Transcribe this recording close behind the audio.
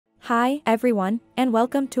Hi everyone, and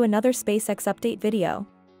welcome to another SpaceX update video.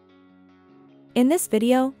 In this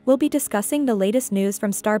video, we'll be discussing the latest news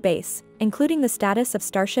from Starbase, including the status of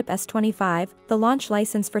Starship S25, the launch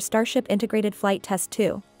license for Starship Integrated Flight Test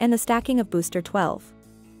 2, and the stacking of Booster 12.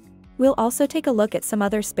 We'll also take a look at some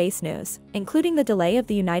other space news, including the delay of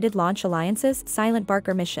the United Launch Alliance's Silent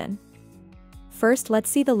Barker mission. First, let's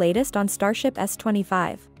see the latest on Starship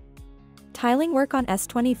S25. Tiling work on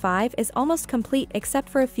S25 is almost complete except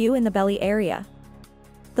for a few in the belly area.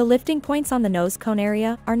 The lifting points on the nose cone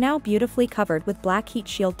area are now beautifully covered with black heat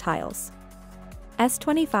shield tiles.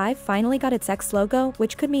 S25 finally got its X logo,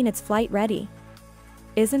 which could mean it's flight ready.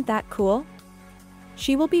 Isn't that cool?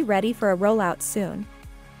 She will be ready for a rollout soon.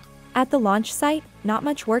 At the launch site, not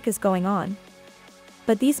much work is going on.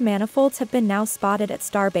 But these manifolds have been now spotted at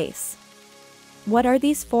Starbase. What are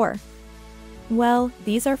these for? Well,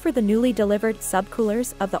 these are for the newly delivered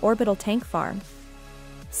subcoolers of the orbital tank farm.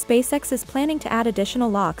 SpaceX is planning to add additional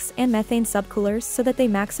LOX and methane subcoolers so that they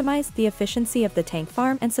maximize the efficiency of the tank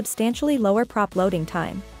farm and substantially lower prop loading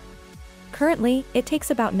time. Currently, it takes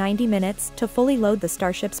about 90 minutes to fully load the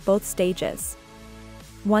Starship's both stages.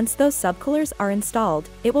 Once those subcoolers are installed,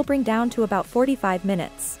 it will bring down to about 45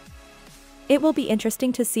 minutes. It will be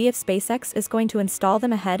interesting to see if SpaceX is going to install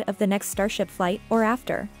them ahead of the next Starship flight or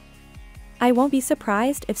after. I won't be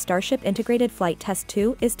surprised if Starship Integrated Flight Test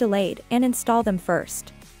 2 is delayed and install them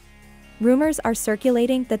first. Rumors are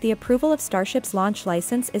circulating that the approval of Starship's launch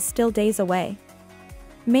license is still days away.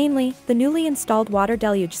 Mainly, the newly installed water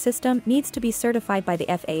deluge system needs to be certified by the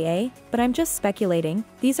FAA, but I'm just speculating.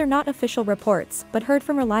 These are not official reports, but heard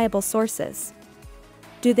from reliable sources.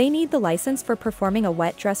 Do they need the license for performing a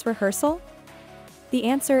wet dress rehearsal? The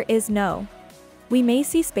answer is no. We may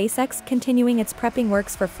see SpaceX continuing its prepping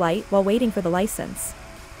works for flight while waiting for the license.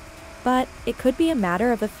 But it could be a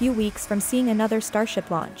matter of a few weeks from seeing another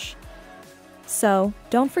Starship launch. So,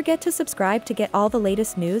 don't forget to subscribe to get all the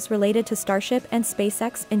latest news related to Starship and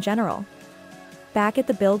SpaceX in general. Back at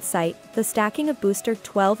the build site, the stacking of Booster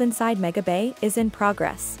 12 inside Mega Bay is in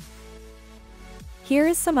progress. Here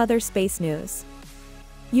is some other space news.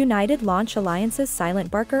 United Launch Alliance's Silent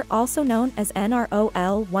Barker, also known as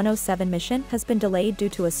NROL-107 mission, has been delayed due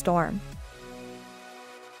to a storm.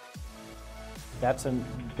 That's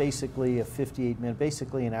basically a 58-minute,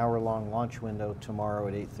 basically an hour-long launch window tomorrow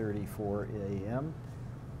at 8:34 a.m.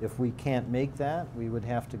 If we can't make that, we would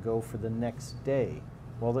have to go for the next day.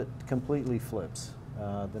 Well, it completely flips.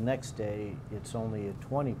 The next day, it's only a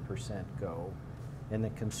 20% go. And the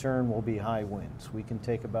concern will be high winds. We can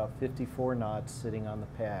take about 54 knots sitting on the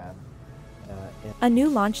pad. A new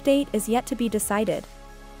launch date is yet to be decided.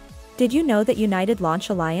 Did you know that United Launch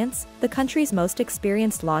Alliance, the country's most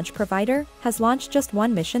experienced launch provider, has launched just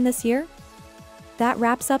one mission this year? That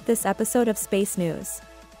wraps up this episode of Space News.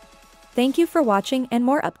 Thank you for watching, and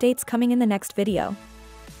more updates coming in the next video.